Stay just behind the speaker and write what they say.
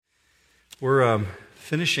We're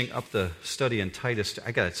finishing up the study in Titus.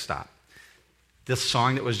 I got to stop. This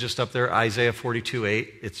song that was just up there, Isaiah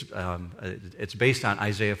 42:8, it's based on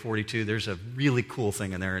Isaiah 42. There's a really cool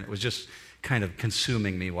thing in there, and it was just kind of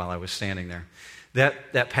consuming me while I was standing there.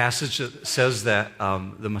 That passage that says that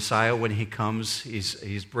the Messiah, when he comes,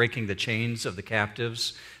 he's breaking the chains of the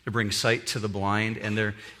captives to bring sight to the blind.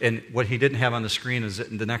 And what he didn't have on the screen is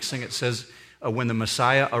that the next thing it says, when the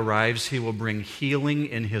Messiah arrives, he will bring healing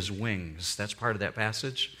in his wings. That's part of that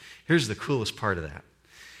passage. Here's the coolest part of that.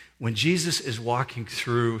 When Jesus is walking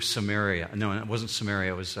through Samaria, no, it wasn't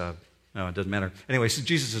Samaria, it was, no, it doesn't matter. Anyway, so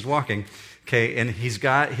Jesus is walking, okay, and he's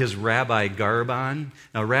got his rabbi garb on.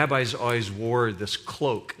 Now, rabbis always wore this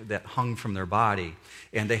cloak that hung from their body,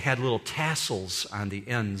 and they had little tassels on the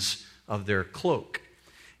ends of their cloak.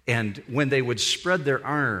 And when they would spread their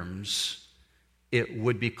arms, it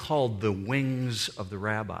would be called the wings of the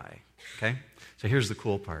rabbi, okay? So here's the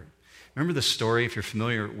cool part. Remember the story, if you're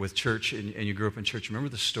familiar with church and you grew up in church, remember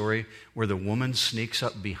the story where the woman sneaks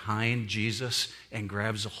up behind Jesus and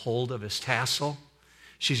grabs a hold of his tassel?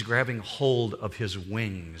 She's grabbing hold of his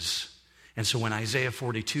wings. And so when Isaiah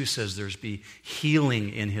 42 says there's be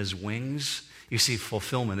healing in his wings, you see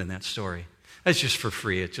fulfillment in that story. That's just for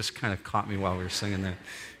free. It just kind of caught me while we were singing that.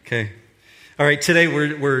 Okay. All right, today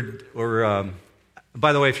we're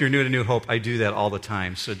by the way, if you're new to New Hope, I do that all the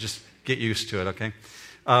time, so just get used to it, okay?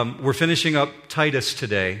 We're finishing up Titus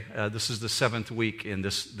today. This is the 7th week in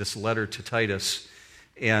this letter to Titus.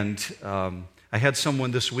 And I had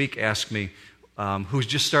someone this week ask me, who's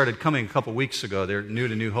just started coming a couple weeks ago. They're new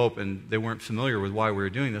to New Hope, and they weren't familiar with why we were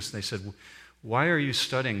doing this. And they said, why are you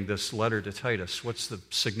studying this letter to Titus? What's the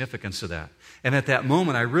significance of that? And at that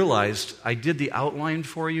moment, I realized I did the outline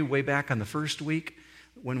for you way back on the first week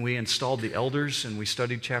when we installed the elders and we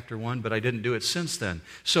studied chapter 1, but I didn't do it since then.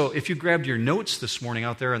 So if you grabbed your notes this morning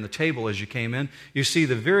out there on the table as you came in, you see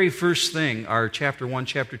the very first thing are chapter 1,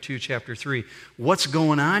 chapter 2, chapter 3. What's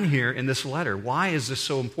going on here in this letter? Why is this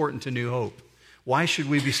so important to New Hope? Why should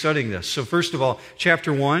we be studying this? So first of all,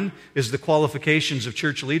 chapter 1 is the qualifications of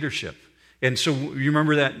church leadership. And so you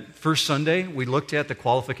remember that first Sunday, we looked at the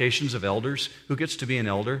qualifications of elders, who gets to be an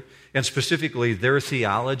elder, and specifically their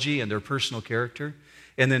theology and their personal character.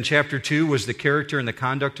 And then chapter 2 was the character and the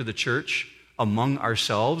conduct of the church among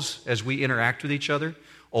ourselves as we interact with each other.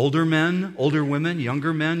 Older men, older women,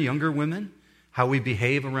 younger men, younger women, how we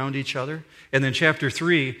behave around each other. And then chapter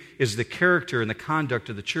 3 is the character and the conduct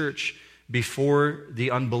of the church before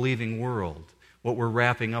the unbelieving world, what we're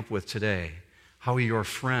wrapping up with today. How your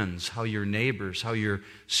friends, how your neighbors, how your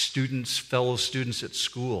students, fellow students at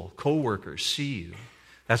school, co-workers see you.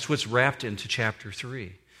 That's what's wrapped into chapter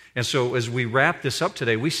 3. And so as we wrap this up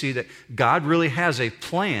today, we see that God really has a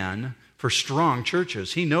plan for strong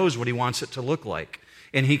churches. He knows what he wants it to look like.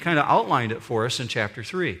 And he kind of outlined it for us in chapter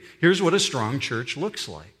 3. Here's what a strong church looks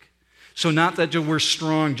like. So not that we're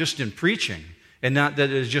strong just in preaching, and not that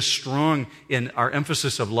it is just strong in our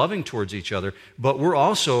emphasis of loving towards each other, but we're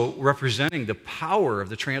also representing the power of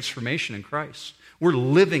the transformation in Christ. We're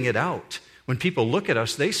living it out. When people look at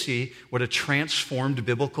us, they see what a transformed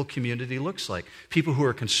biblical community looks like. People who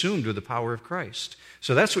are consumed with the power of Christ.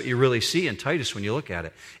 So that's what you really see in Titus when you look at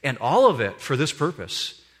it. And all of it for this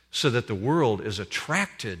purpose, so that the world is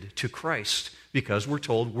attracted to Christ, because we're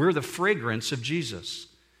told we're the fragrance of Jesus.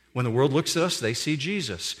 When the world looks at us, they see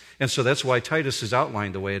Jesus. And so that's why Titus is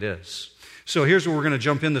outlined the way it is. So here's where we're going to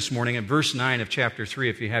jump in this morning at verse 9 of chapter 3,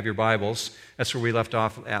 if you have your Bibles. That's where we left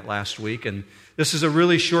off at last week. And this is a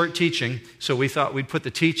really short teaching, so we thought we'd put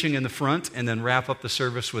the teaching in the front and then wrap up the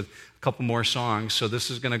service with a couple more songs. So this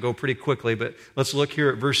is going to go pretty quickly, but let's look here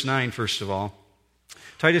at verse 9 first of all.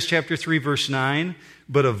 Titus chapter 3, verse 9,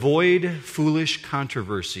 "But avoid foolish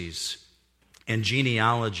controversies and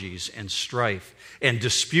genealogies and strife and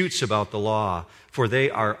disputes about the law, for they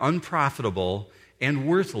are unprofitable and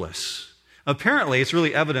worthless." Apparently, it's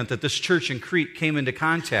really evident that this church in Crete came into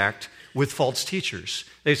contact with false teachers.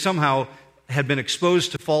 They somehow had been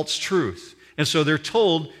exposed to false truth. And so they're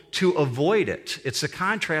told to avoid it. It's a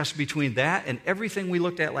contrast between that and everything we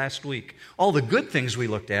looked at last week. All the good things we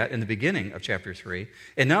looked at in the beginning of chapter 3.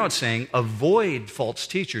 And now it's saying, avoid false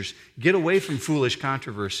teachers. Get away from foolish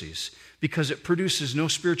controversies, because it produces no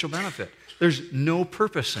spiritual benefit. There's no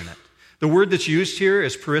purpose in it. The word that's used here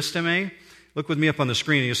is peristome. Look with me up on the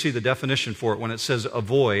screen and you'll see the definition for it when it says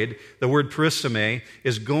avoid. The word peristome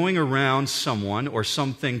is going around someone or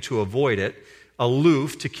something to avoid it,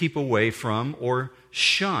 aloof, to keep away from, or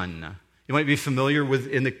shun. You might be familiar with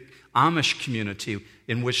in the Amish community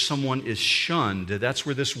in which someone is shunned. That's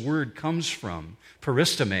where this word comes from,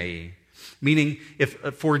 peristome. Meaning, if,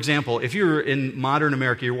 for example, if you're in modern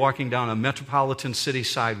America, you're walking down a metropolitan city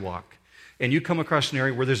sidewalk, and you come across an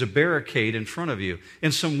area where there's a barricade in front of you,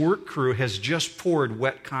 and some work crew has just poured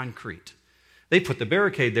wet concrete. They put the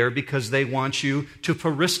barricade there because they want you to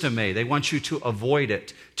peristome. They want you to avoid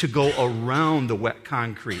it, to go around the wet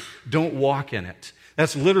concrete. Don't walk in it.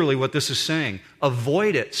 That's literally what this is saying.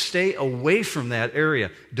 Avoid it. Stay away from that area.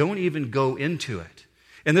 Don't even go into it.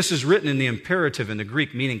 And this is written in the imperative in the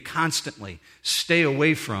Greek, meaning constantly. Stay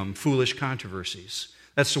away from foolish controversies.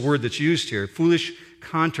 That's the word that's used here, foolish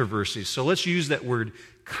controversies. So let's use that word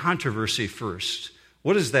controversy first.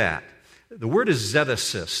 What is that? The word is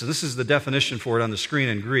zedesis, and this is the definition for it on the screen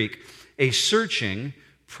in Greek. A searching,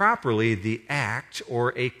 properly the act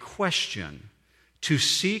or a question, to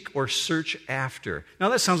seek or search after. Now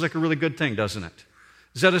that sounds like a really good thing, doesn't it?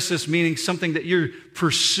 Zedesis meaning something that you're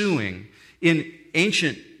pursuing. In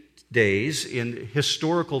ancient days, in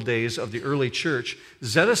historical days of the early church,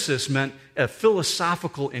 zedesis meant a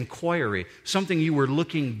philosophical inquiry, something you were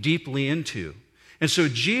looking deeply into. And so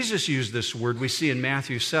Jesus used this word we see in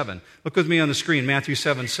Matthew 7. Look with me on the screen, Matthew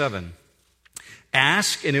 7:7.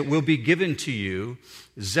 Ask and it will be given to you,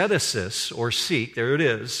 zedesis or seek, there it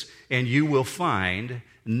is, and you will find,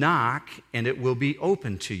 knock and it will be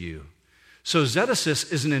open to you. So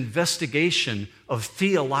zedesis is an investigation of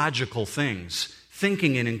theological things,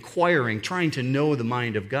 thinking and inquiring, trying to know the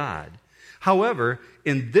mind of God. However,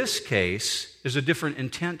 in this case, there's a different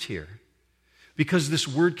intent here. Because this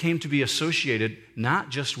word came to be associated not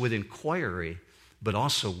just with inquiry, but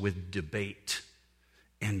also with debate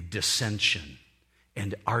and dissension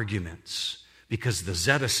and arguments. Because the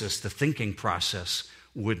zedesis, the thinking process,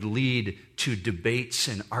 would lead to debates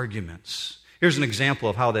and arguments. Here's an example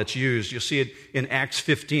of how that's used. You'll see it in Acts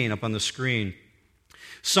 15 up on the screen.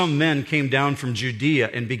 Some men came down from Judea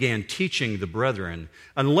and began teaching the brethren,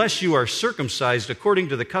 unless you are circumcised according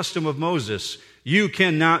to the custom of Moses, you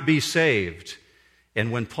cannot be saved. And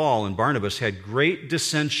when Paul and Barnabas had great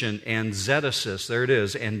dissension and zedesis, there it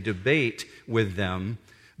is, and debate with them,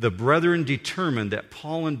 the brethren determined that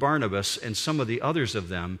Paul and Barnabas and some of the others of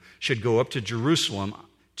them should go up to Jerusalem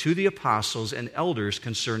to the apostles and elders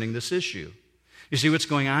concerning this issue. You see what's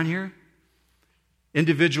going on here?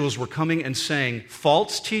 Individuals were coming and saying,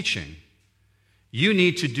 false teaching, you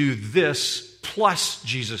need to do this plus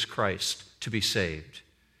Jesus Christ to be saved.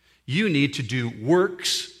 You need to do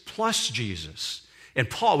works plus Jesus. And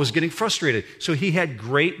Paul was getting frustrated, so he had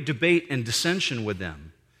great debate and dissension with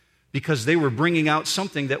them because they were bringing out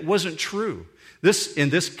something that wasn't true. In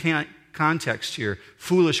this context here,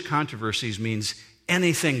 foolish controversies means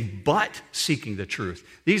anything but seeking the truth.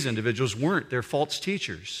 These individuals weren't. They're false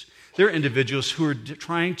teachers. They're individuals who are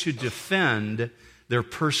trying to defend their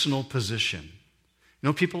personal position. You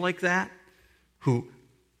know people like that who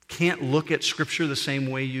can't look at Scripture the same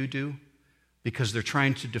way you do? Because they're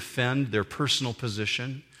trying to defend their personal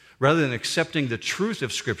position. Rather than accepting the truth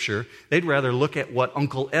of Scripture, they'd rather look at what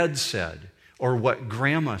Uncle Ed said or what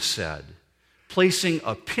Grandma said, placing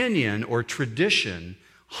opinion or tradition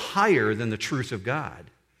higher than the truth of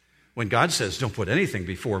God. When God says, don't put anything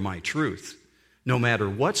before my truth, no matter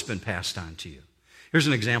what's been passed on to you. Here's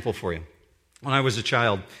an example for you. When I was a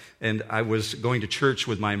child and I was going to church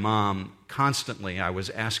with my mom, constantly I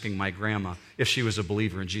was asking my grandma if she was a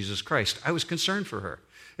believer in Jesus Christ. I was concerned for her.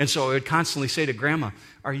 And so I would constantly say to Grandma,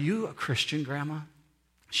 are you a Christian, Grandma?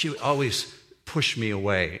 She would always push me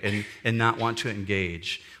away and not want to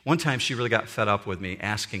engage. One time she really got fed up with me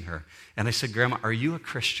asking her. And I said, Grandma, are you a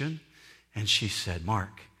Christian? And she said,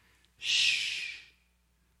 Mark, shh,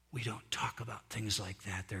 we don't talk about things like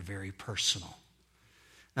that. They're very personal.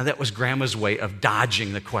 Now, that was Grandma's way of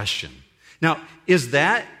dodging the question. Now, is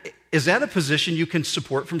that a position you can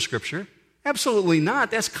support from Scripture? Absolutely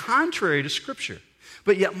not. That's contrary to Scripture.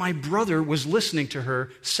 But yet my brother was listening to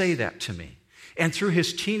her say that to me. And through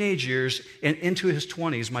his teenage years and into his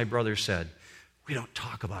 20s, my brother said, we don't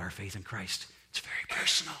talk about our faith in Christ. It's very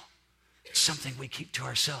personal. It's something we keep to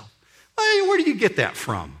ourselves. Well, where do you get that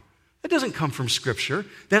from? That doesn't come from Scripture.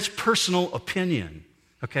 That's personal opinion.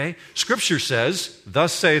 Okay? Scripture says,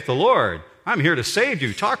 thus saith the Lord, I'm here to save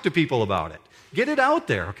you. Talk to people about it. Get it out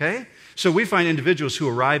there, okay? So we find individuals who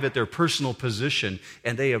arrive at their personal position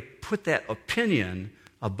and they have put that opinion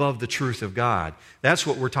above the truth of God. That's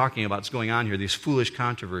what we're talking about. It's going on here, these foolish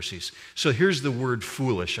controversies. So here's the word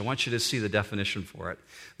foolish. I want you to see the definition for it.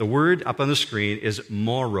 The word up on the screen is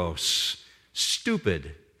moros,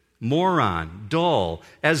 stupid, moron, dull,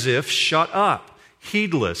 as if shut up,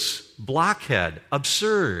 heedless, blockhead,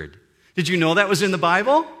 absurd. Did you know that was in the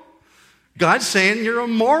Bible? God's saying you're a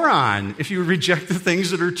moron if you reject the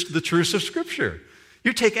things that are the truths of Scripture.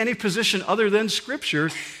 You take any position other than Scripture,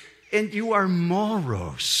 and you are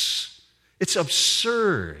moros. It's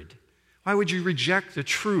absurd. Why would you reject the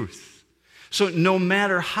truth? So no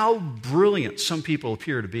matter how brilliant some people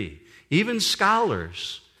appear to be, even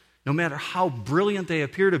scholars, no matter how brilliant they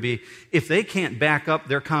appear to be, if they can't back up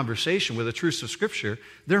their conversation with the truths of Scripture,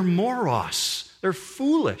 they're moros. They're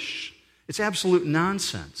foolish. It's absolute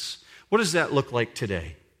nonsense. What does that look like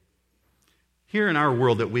today? Here in our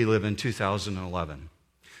world that we live in 2011.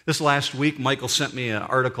 This last week, Michael sent me an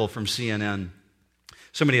article from CNN.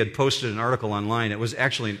 Somebody had posted an article online. It was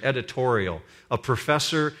actually an editorial. A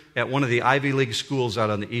professor at one of the Ivy League schools out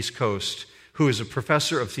on the East Coast, who is a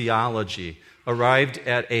professor of theology, arrived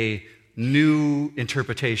at a new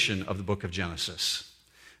interpretation of the book of Genesis.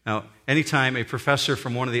 Now, anytime a professor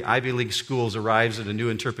from one of the Ivy League schools arrives at a new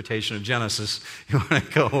interpretation of Genesis, you want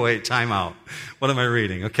to go, wait, time out. What am I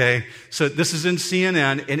reading? Okay? So this is in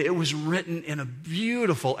CNN, and it was written in a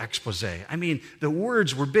beautiful expose. I mean, the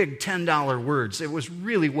words were big $10 words. It was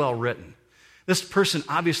really well written. This person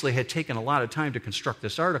obviously had taken a lot of time to construct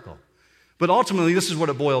this article. But ultimately, this is what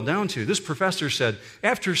it boiled down to. This professor said,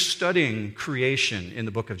 after studying creation in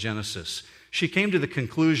the book of Genesis, she came to the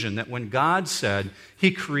conclusion that when God said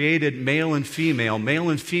he created male and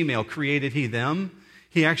female created he them,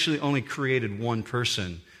 he actually only created one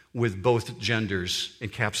person with both genders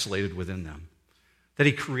encapsulated within them. That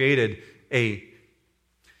he created a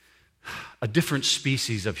different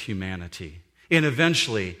species of humanity. And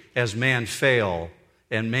eventually, as man fell,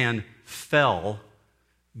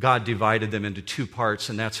 God divided them into two parts,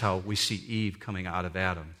 and that's how we see Eve coming out of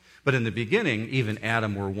Adam. But in the beginning, even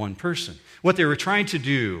Adam were one person. What they were trying to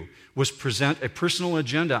do was present a personal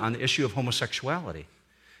agenda on the issue of homosexuality.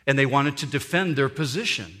 And they wanted to defend their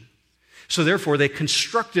position. So therefore, they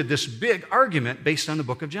constructed this big argument based on the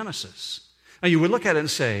book of Genesis. Now, you would look at it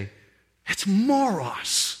and say, it's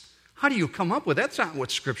moros. How do you come up with that? That's not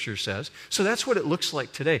what Scripture says. So that's what it looks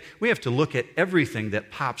like today. We have to look at everything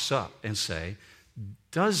that pops up and say,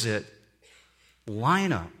 does it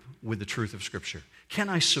line up with the truth of Scripture? Can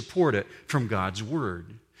I support it from God's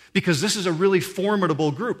Word? Because this is a really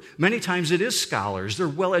formidable group. Many times it is scholars. They're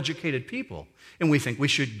well-educated people. And we think we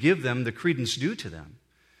should give them the credence due to them.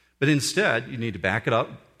 But instead, you need to back it up.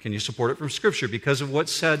 Can you support it from Scripture? Because of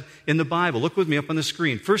what's said in the Bible. Look with me up on the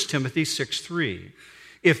screen. 1 Timothy 6:3.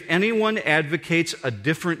 If anyone advocates a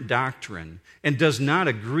different doctrine and does not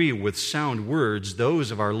agree with sound words, those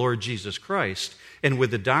of our Lord Jesus Christ, and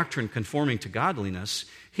with the doctrine conforming to godliness,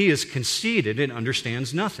 he is conceited and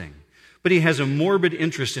understands nothing. But he has a morbid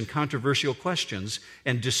interest in controversial questions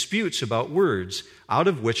and disputes about words, out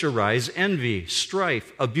of which arise envy,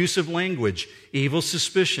 strife, abusive language, evil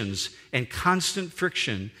suspicions, and constant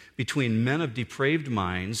friction between men of depraved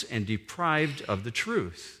minds and deprived of the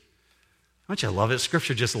truth. Don't you love it?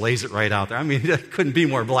 Scripture just lays it right out there. I mean, it couldn't be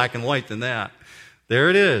more black and white than that. There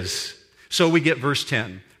it is. So we get verse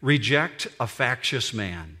 10. Reject a factious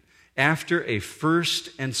man after a first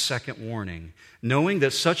and second warning, knowing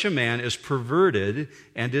that such a man is perverted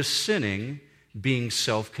and is sinning, being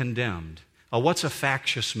self-condemned. What's a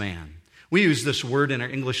factious man? We use this word in our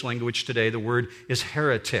English language today. The word is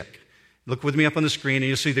heretic. Look with me up on the screen and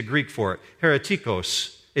you'll see the Greek for it.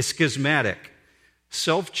 Heretikos, a schismatic,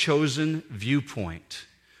 self-chosen viewpoint.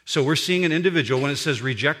 So we're seeing an individual, when it says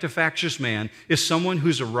reject a factious man, is someone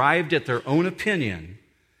who's arrived at their own opinion,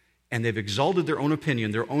 and they've exalted their own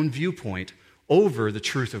opinion, their own viewpoint, over the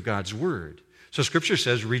truth of God's Word. So Scripture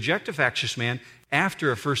says, reject a factious man after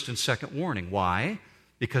a first and second warning. Why?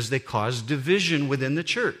 Because they cause division within the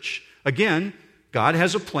church. Again, God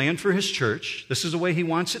has a plan for His church. This is the way He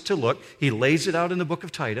wants it to look. He lays it out in the book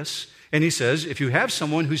of Titus. And He says, if you have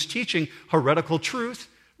someone who's teaching heretical truth,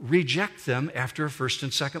 reject them after a first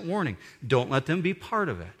and second warning. Don't let them be part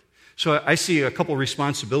of it. So I see a couple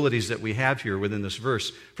responsibilities that we have here within this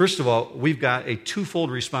verse. First of all, we've got a twofold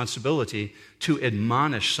responsibility to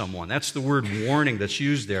admonish someone. That's the word warning that's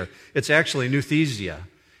used there. It's actually nouthesia,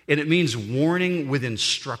 and it means warning with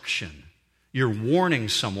instruction. You're warning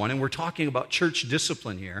someone, and we're talking about church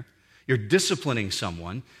discipline here. You're disciplining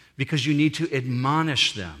someone because you need to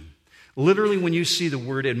admonish them. Literally, when you see the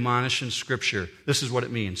word admonish in Scripture, this is what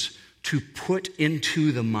it means: to put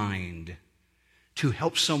into the mind, to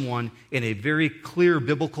help someone in a very clear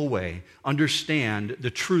biblical way understand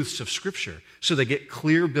the truths of Scripture so they get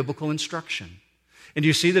clear biblical instruction. And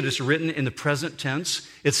you see that it's written in the present tense.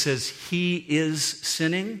 It says, he is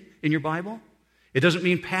sinning in your Bible. It doesn't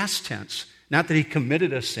mean past tense. Not that he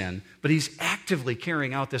committed a sin, but he's actively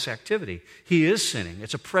carrying out this activity. He is sinning.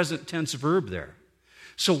 It's a present tense verb there.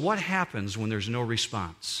 So what happens when there's no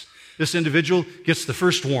response? This individual gets the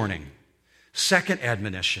first warning. Second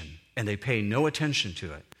admonition, and they pay no attention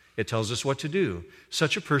to it. It tells us what to do.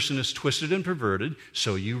 Such a person is twisted and perverted,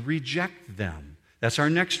 so you reject them. That's our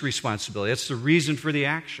next responsibility. That's the reason for the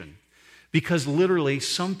action. Because literally,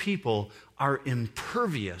 some people are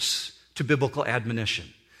impervious to biblical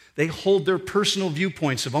admonition. They hold their personal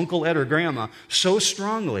viewpoints of Uncle Ed or Grandma so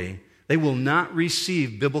strongly, they will not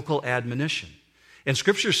receive biblical admonition. And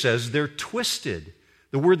Scripture says they're twisted.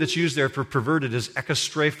 The word that's used there for perverted is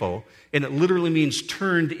ekastrepho, and it literally means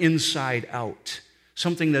turned inside out,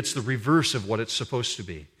 something that's the reverse of what it's supposed to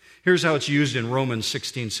be. Here's how it's used in Romans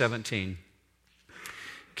 16:17.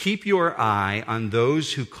 Keep your eye on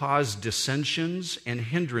those who cause dissensions and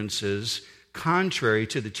hindrances contrary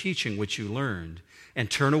to the teaching which you learned, and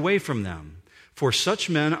turn away from them. For such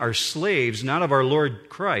men are slaves not of our Lord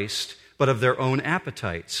Christ, but of their own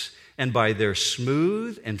appetites. And by their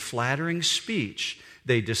smooth and flattering speech,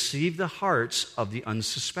 they deceive the hearts of the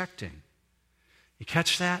unsuspecting. You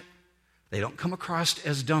catch that? They don't come across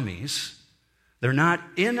as dummies. They're not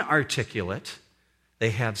inarticulate.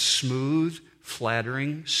 They have smooth,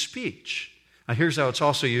 flattering speech. Now, here's how it's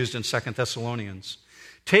also used in 2 Thessalonians.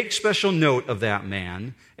 Take special note of that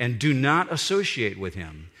man and do not associate with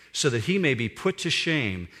him, so that he may be put to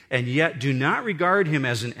shame, and yet do not regard him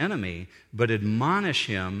as an enemy, but admonish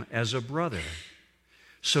him as a brother.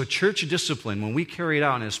 So church discipline, when we carry it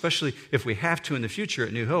out, and especially if we have to in the future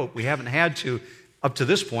at New Hope, we haven't had to up to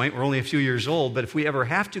this point, we're only a few years old, but if we ever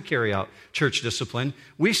have to carry out church discipline,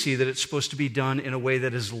 we see that it's supposed to be done in a way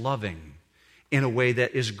that is loving, in a way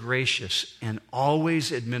that is gracious, and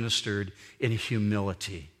always administered in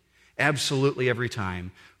humility. Absolutely every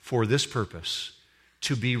time for this purpose,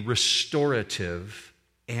 to be restorative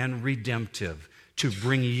and redemptive, to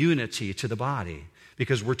bring unity to the body.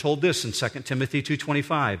 Because we're told this in 2 Timothy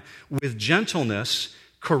 2:25, with gentleness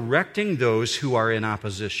correcting those who are in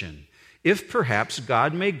opposition, if perhaps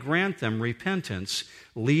God may grant them repentance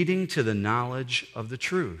leading to the knowledge of the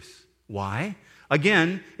truth. Why?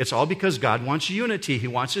 Again, it's all because God wants unity. He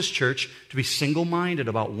wants His church to be single-minded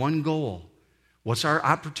about one goal. What's our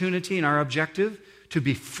opportunity and our objective? To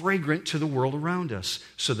be fragrant to the world around us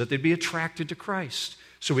so that they'd be attracted to Christ.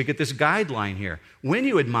 So we get this guideline here. When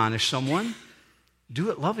you admonish someone, do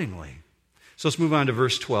it lovingly. So let's move on to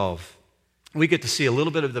verse 12. We get to see a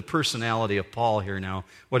little bit of the personality of Paul here now,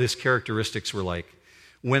 what his characteristics were like.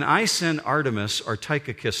 When I send Artemas or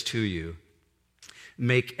Tychicus to you,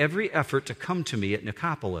 make every effort to come to me at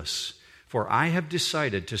Nicopolis, for I have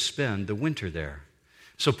decided to spend the winter there.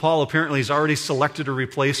 So Paul apparently has already selected a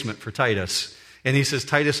replacement for Titus. And he says,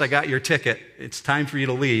 Titus, I got your ticket. It's time for you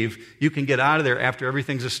to leave. You can get out of there after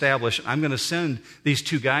everything's established. I'm going to send these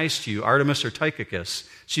two guys to you, Artemas or Tychicus,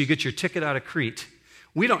 so you get your ticket out of Crete.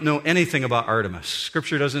 We don't know anything about Artemas.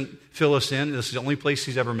 Scripture doesn't fill us in. This is the only place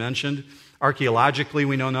he's ever mentioned. Archaeologically,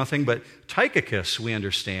 we know nothing. But Tychicus, we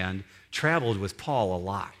understand, traveled with Paul a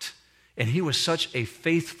lot. And he was such a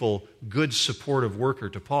faithful, good, supportive worker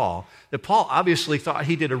to Paul that Paul obviously thought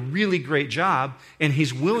he did a really great job, and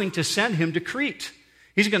he's willing to send him to Crete.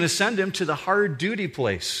 He's going to send him to the hard duty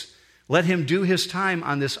place. Let him do his time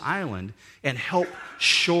on this island and help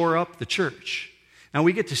shore up the church. Now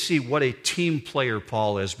we get to see what a team player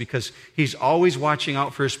Paul is because he's always watching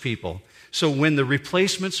out for his people. So when the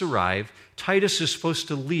replacements arrive, Titus is supposed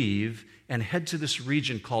to leave and head to this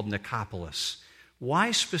region called Nicopolis.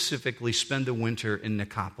 Why specifically spend the winter in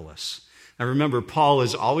Nicopolis? Now remember, Paul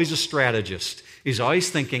is always a strategist. He's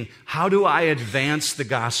always thinking, how do I advance the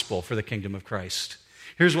gospel for the kingdom of Christ?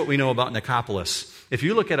 Here's what we know about Nicopolis. If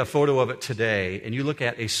you look at a photo of it today and you look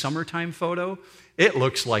at a summertime photo, it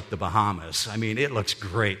looks like the Bahamas. I mean, it looks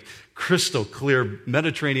great. Crystal clear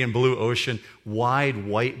Mediterranean blue ocean, wide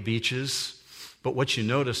white beaches. But what you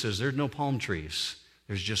notice is there's no palm trees.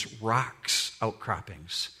 There's just rocks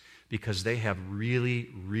outcroppings, because they have really,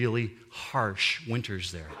 really harsh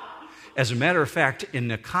winters there. As a matter of fact, in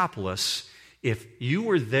Nicopolis, if you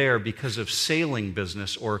were there because of sailing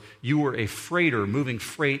business or you were a freighter moving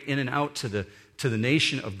freight in and out to the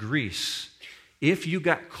nation of Greece, if you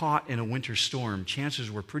got caught in a winter storm, chances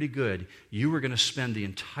were pretty good you were going to spend the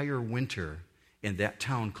entire winter in that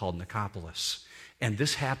town called Nicopolis. And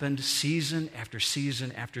this happened season after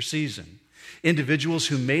season after season. Individuals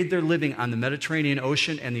who made their living on the Mediterranean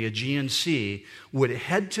Ocean and the Aegean Sea would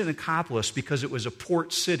head to Nicopolis because it was a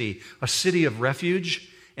port city, a city of refuge.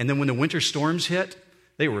 And then when the winter storms hit,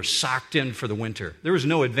 they were socked in for the winter. There was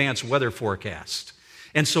no advanced weather forecast.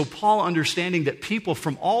 And so Paul, understanding that people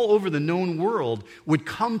from all over the known world would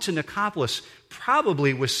come to Nicopolis,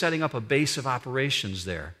 probably was setting up a base of operations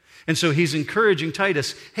there. And so he's encouraging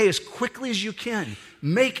Titus, hey, as quickly as you can,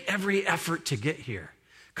 make every effort to get here.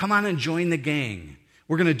 Come on and join the gang.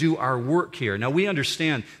 We're going to do our work here. Now, we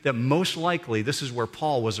understand that most likely this is where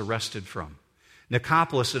Paul was arrested from.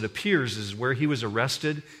 Nicopolis, it appears, is where he was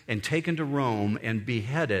arrested and taken to Rome and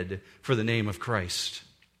beheaded for the name of Christ.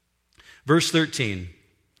 Verse 13,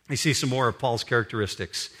 we see some more of Paul's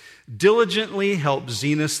characteristics. Diligently help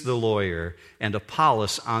Zenas the lawyer and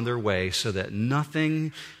Apollos on their way so that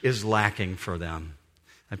nothing is lacking for them.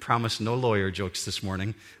 I promise no lawyer jokes this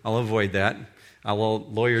morning. I'll avoid that.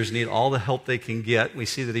 Lawyers need all the help they can get. We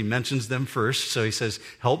see that he mentions them first. So he says,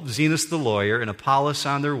 help Zenas the lawyer and Apollos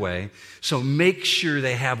on their way. So make sure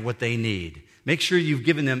they have what they need. Make sure you've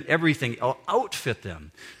given them everything. Outfit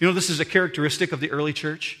them. You know, this is a characteristic of the early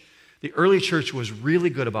church. The early church was really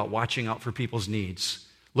good about watching out for people's needs,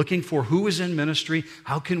 looking for who is in ministry,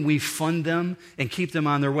 how can we fund them and keep them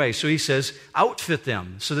on their way. So he says, outfit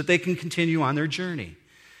them so that they can continue on their journey.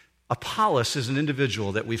 Apollos is an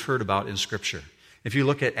individual that we've heard about in Scripture. If you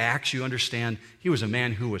look at Acts, you understand he was a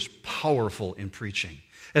man who was powerful in preaching.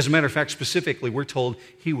 As a matter of fact, specifically, we're told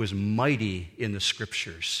he was mighty in the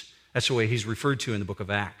Scriptures. That's the way he's referred to in the book of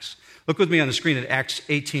Acts. Look with me on the screen at Acts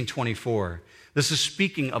 18:24. This is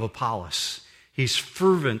speaking of Apollos. He's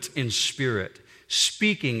fervent in spirit,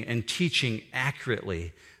 speaking and teaching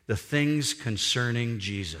accurately the things concerning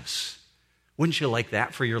Jesus. Wouldn't you like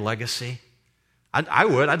that for your legacy? I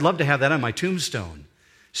would. I'd love to have that on my tombstone.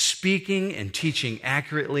 Speaking and teaching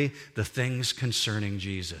accurately the things concerning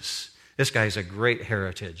Jesus. This guy's a great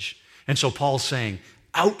heritage. And so Paul's saying,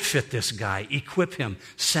 outfit this guy, equip him,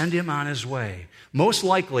 send him on his way. Most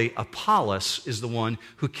likely, Apollos is the one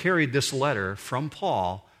who carried this letter from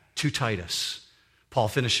Paul to Titus. Paul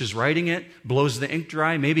finishes writing it, blows the ink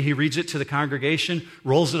dry. Maybe he reads it to the congregation,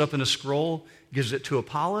 rolls it up in a scroll, gives it to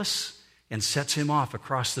Apollos, and sets him off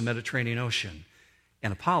across the Mediterranean Ocean.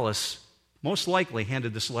 And Apollos most likely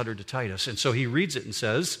handed this letter to Titus. And so he reads it and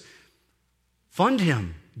says, fund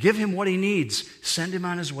him, give him what he needs, send him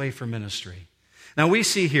on his way for ministry. Now we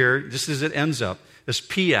see here, just as it ends up, this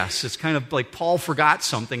P.S. It's kind of like Paul forgot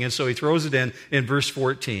something, and so he throws it in verse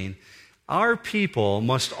 14. Our people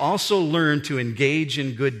must also learn to engage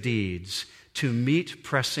in good deeds, to meet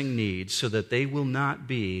pressing needs, so that they will not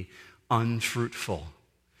be unfruitful.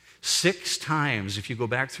 6 times, if you go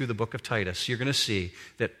back through the book of Titus, you're going to see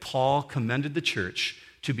that Paul commended the church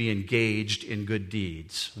to be engaged in good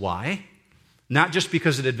deeds. Why? Not just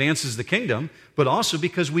because it advances the kingdom, but also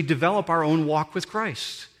because we develop our own walk with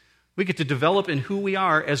Christ. We get to develop in who we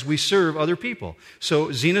are as we serve other people. So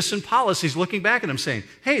Zenas and Apollos, he's looking back at them saying,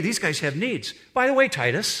 hey, these guys have needs. By the way,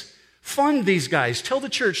 Titus, fund these guys. Tell the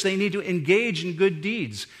church they need to engage in good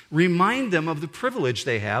deeds. Remind them of the privilege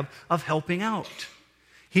they have of helping out.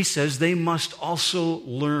 He says they must also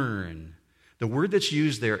learn. The word that's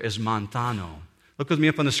used there is manthano. Look with me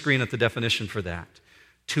up on the screen at the definition for that.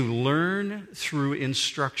 To learn through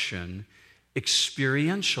instruction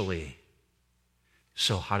experientially.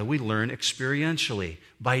 So how do we learn experientially?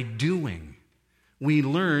 By doing. We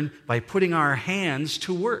learn by putting our hands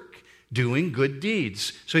to work, doing good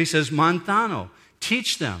deeds. So he says, manthano,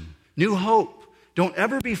 teach them, new hope. Don't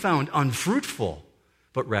ever be found unfruitful,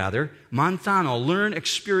 but rather, manthano, learn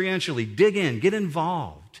experientially, dig in, get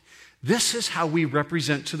involved. This is how we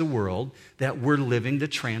represent to the world that we're living the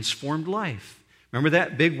transformed life. Remember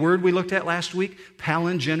that big word we looked at last week?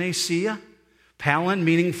 Palingenesia? Palin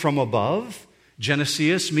meaning from above.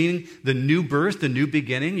 Genesis meaning the new birth, the new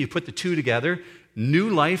beginning. You put the two together. New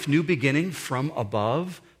life, new beginning from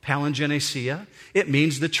above. Palingenesia. It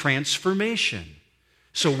means the transformation.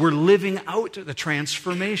 So we're living out the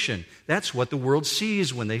transformation. That's what the world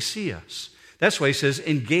sees when they see us. That's why he says,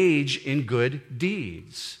 engage in good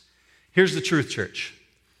deeds. Here's the truth, church.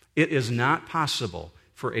 It is not possible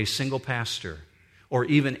for a single pastor or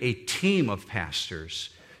even a team of pastors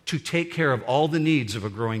to take care of all the needs of a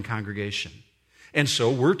growing congregation. And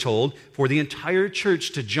so we're told for the entire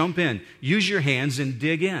church to jump in, use your hands and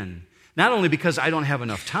dig in. Not only because I don't have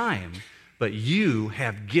enough time, but you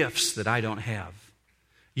have gifts that I don't have.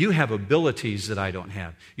 You have abilities that I don't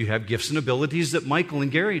have. You have gifts and abilities that Michael and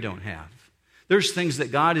Gary don't have. There's things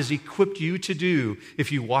that God has equipped you to do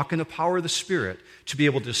if you walk in the power of the Spirit to be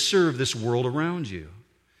able to serve this world around you.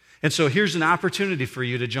 And so here's an opportunity for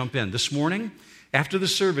you to jump in. This morning, after the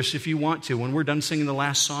service, if you want to, when we're done singing the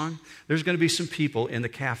last song, there's going to be some people in the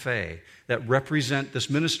cafe that represent this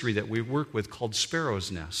ministry that we work with called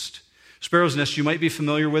Sparrow's Nest. Sparrow's Nest, you might be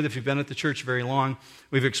familiar with if you've been at the church very long.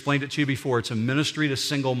 We've explained it to you before. It's a ministry to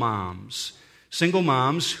single moms. Single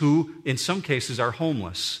moms who, in some cases, are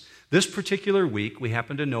homeless. This particular week, we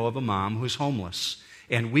happen to know of a mom who's homeless,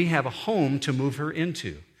 and we have a home to move her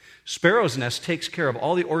into. Sparrow's Nest takes care of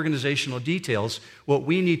all the organizational details. What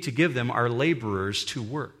we need to give them are laborers to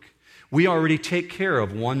work. We already take care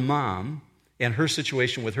of one mom and her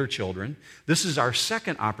situation with her children. This is our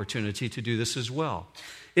second opportunity to do this as well.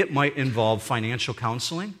 It might involve financial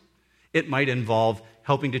counseling. It might involve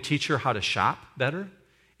helping to teach her how to shop better.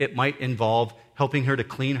 It might involve helping her to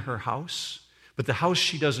clean her house. But the house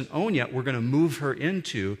she doesn't own yet, we're going to move her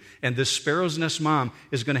into, and this Sparrow's Nest mom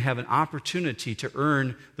is going to have an opportunity to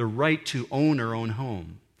earn the right to own her own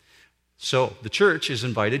home. So the church is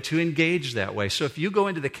invited to engage that way. So if you go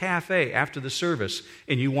into the cafe after the service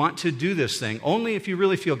and you want to do this thing, only if you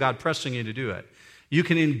really feel God pressing you to do it, you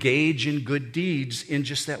can engage in good deeds in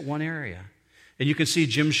just that one area. And you can see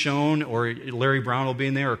Jim Schoen or Larry Brown will be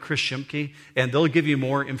in there or Chris Schimke, and they'll give you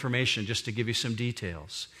more information just to give you some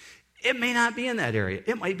details. It may not be in that area.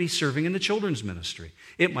 It might be serving in the children's ministry.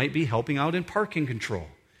 It might be helping out in parking control.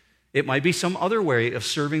 It might be some other way of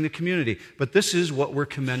serving the community. But this is what we're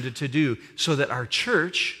commended to do so that our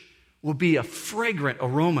church will be a fragrant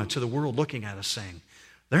aroma to the world looking at us saying,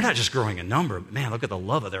 they're not just growing in number, but man, look at the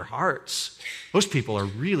love of their hearts. Those people are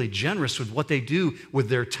really generous with what they do with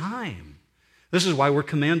their time. This is why we're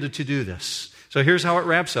commanded to do this. So here's how it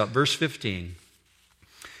wraps up. Verse 15.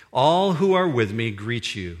 All who are with me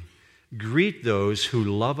greet you. Greet those who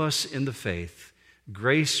love us in the faith.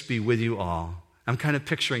 Grace be with you all. I'm kind of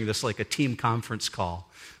picturing this like a team conference call.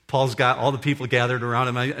 Paul's got all the people gathered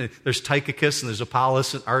around him. There's Tychicus and there's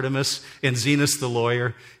Apollos and Artemis and Zenas the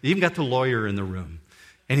lawyer. You even got the lawyer in the room.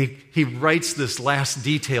 And he writes this last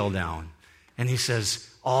detail down. And he says,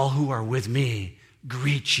 all who are with me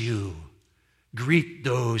greet you. Greet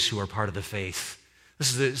those who are part of the faith.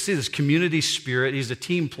 See this community spirit. He's a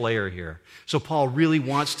team player here. So Paul really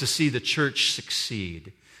wants to see the church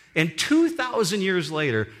succeed. And 2,000 years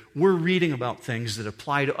later, we're reading about things that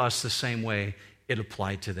apply to us the same way it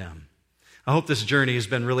applied to them. I hope this journey has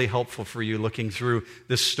been really helpful for you looking through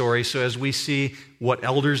this story. So as we see what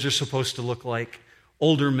elders are supposed to look like,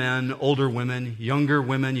 older men, older women, younger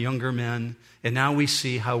men, and now we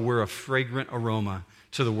see how we're a fragrant aroma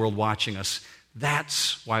to the world watching us.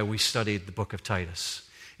 That's why we studied the book of Titus.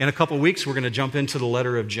 In a couple weeks, we're going to jump into the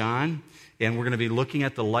letter of John, and we're going to be looking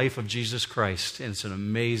at the life of Jesus Christ. And it's an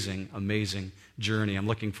amazing, amazing journey. I'm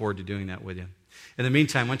looking forward to doing that with you. In the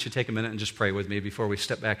meantime, why don't you take a minute and just pray with me before we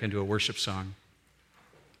step back into a worship song.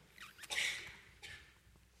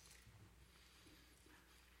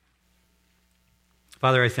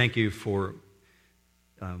 Father, I thank you for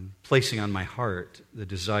placing on my heart the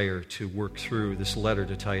desire to work through this letter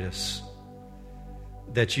to Titus,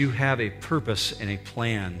 that you have a purpose and a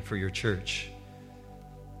plan for your church.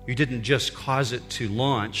 You didn't just cause it to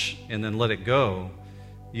launch and then let it go.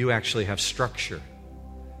 You actually have structure.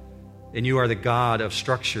 And you are the God of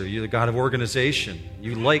structure. You're the God of organization.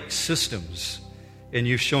 You like systems. And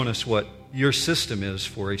you've shown us what your system is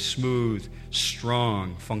for a smooth,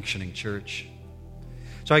 strong, functioning church.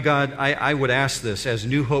 So, God, I would ask this as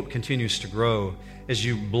New Hope continues to grow, as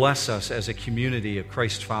you bless us as a community of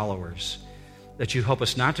Christ followers, that you help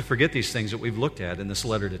us not to forget these things that we've looked at in this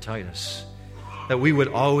letter to Titus, that we would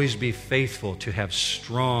always be faithful to have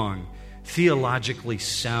strong, theologically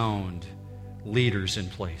sound leaders in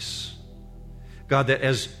place. God, that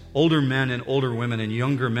as older men and older women and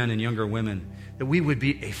younger women, that we would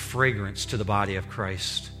be a fragrance to the body of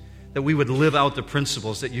Christ, that we would live out the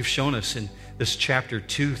principles that you've shown us in this chapter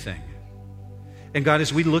 2 thing. And God,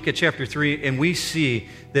 as we look at chapter 3 and we see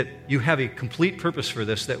that you have a complete purpose for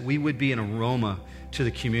this, that we would be an aroma to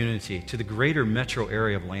the community, to the greater metro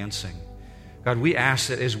area of Lansing. God, we ask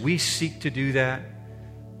that as we seek to do that,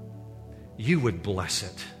 you would bless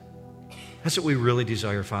it. That's what we really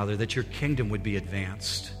desire, Father, that your kingdom would be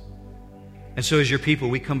advanced. And so as your people,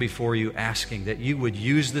 we come before you asking that you would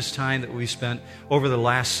use this time that we spent over the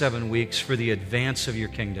last 7 weeks for the advance of your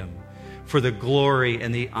kingdom, for the glory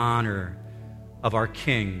and the honor of our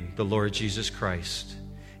King, the Lord Jesus Christ.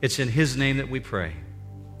 It's in his name that we pray.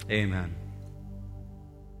 Amen.